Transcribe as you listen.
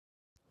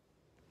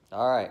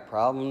All right,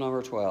 problem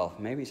number 12.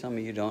 Maybe some of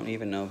you don't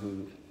even know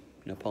who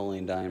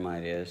Napoleon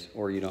Dynamite is,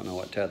 or you don't know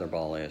what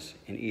Tetherball is.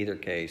 In either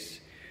case,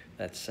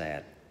 that's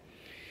sad.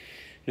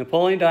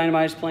 Napoleon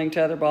Dynamite is playing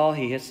Tetherball.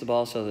 He hits the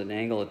ball so that an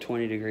angle of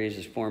 20 degrees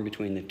is formed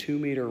between the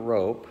 2-meter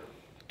rope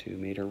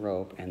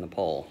and the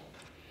pole.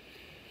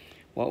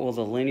 What will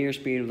the linear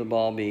speed of the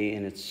ball be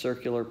in its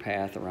circular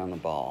path around the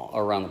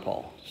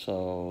pole?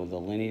 So the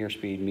linear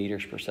speed,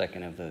 meters per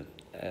second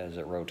as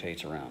it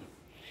rotates around.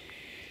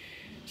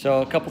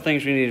 So a couple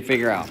things we need to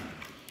figure out.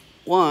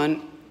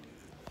 One,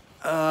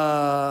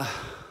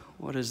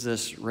 what is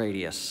this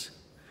radius?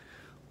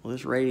 Well,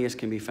 this radius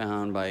can be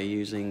found by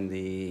using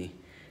the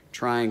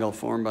triangle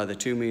formed by the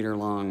 2-meter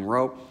long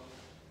rope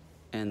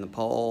and the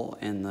pole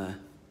and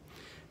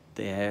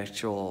the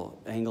actual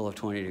angle of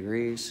 20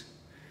 degrees.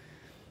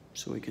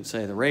 So we can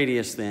say the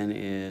radius then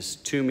is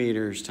 2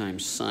 meters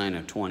times sine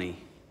of 20.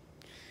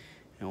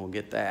 And we'll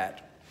get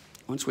that.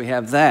 Once we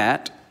have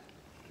that,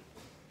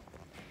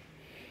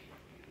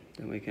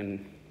 then we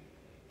can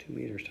 2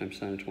 meters times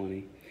sine of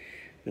 20.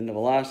 Then the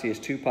velocity is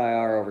 2 pi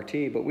r over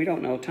t, but we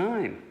don't know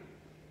time.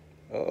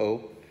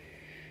 Uh-oh.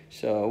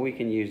 So we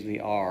can use the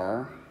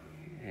r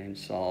and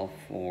solve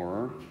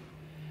for,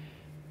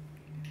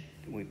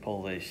 we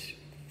pull this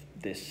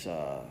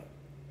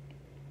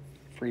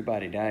free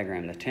body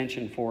diagram, the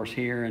tension force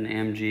here in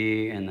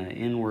mg and the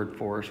inward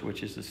force,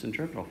 which is the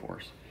centripetal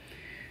force.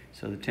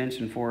 So the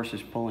tension force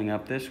is pulling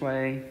up this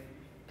way,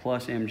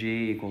 plus mg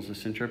equals the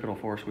centripetal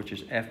force, which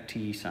is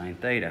ft sine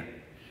theta.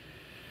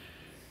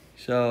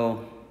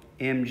 So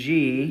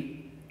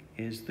mg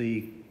is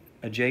the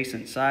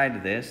adjacent side to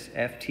this,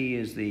 ft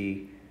is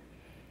the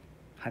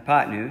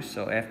hypotenuse,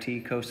 so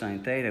ft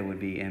cosine theta would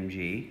be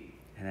mg,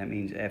 and that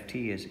means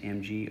ft is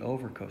mg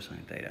over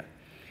cosine theta.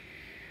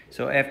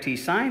 So ft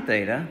sine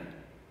theta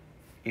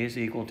is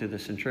equal to the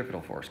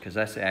centripetal force, because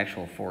that's the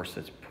actual force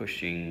that's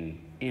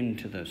pushing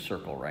into the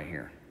circle right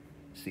here.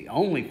 It's the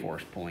only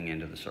force pulling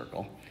into the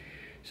circle.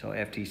 So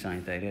ft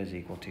sine theta is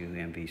equal to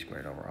mv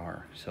squared over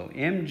r. So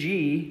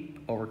mg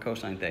over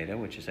cosine theta,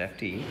 which is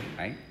ft,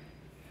 right,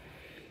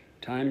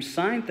 times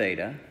sine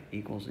theta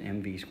equals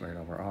mv squared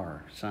over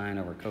r. Sine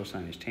over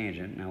cosine is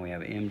tangent. Now we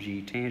have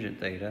mg tangent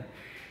theta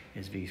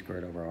is v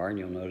squared over r, and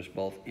you'll notice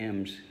both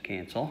m's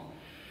cancel.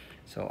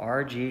 So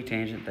rg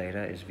tangent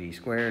theta is v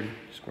squared.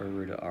 Square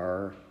root of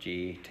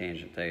rg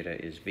tangent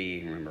theta is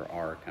v. Remember,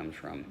 r comes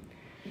from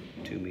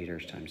 2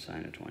 meters times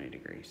sine of 20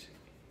 degrees.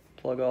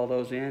 Plug all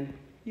those in,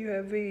 you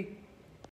have v.